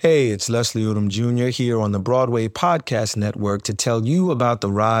 Hey, it's Leslie Odom Jr. here on the Broadway Podcast Network to tell you about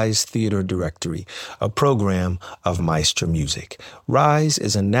the Rise Theater Directory, a program of Maestro Music. Rise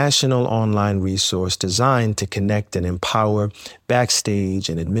is a national online resource designed to connect and empower backstage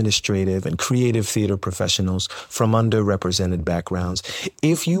and administrative and creative theater professionals from underrepresented backgrounds.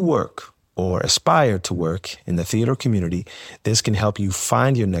 If you work or aspire to work in the theater community, this can help you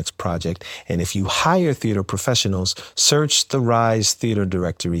find your next project. And if you hire theater professionals, search the Rise Theater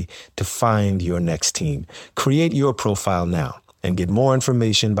Directory to find your next team. Create your profile now and get more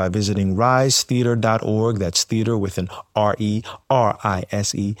information by visiting risetheater.org. That's theater with an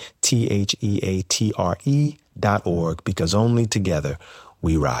RERISETHEATRE.org, because only together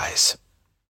we rise.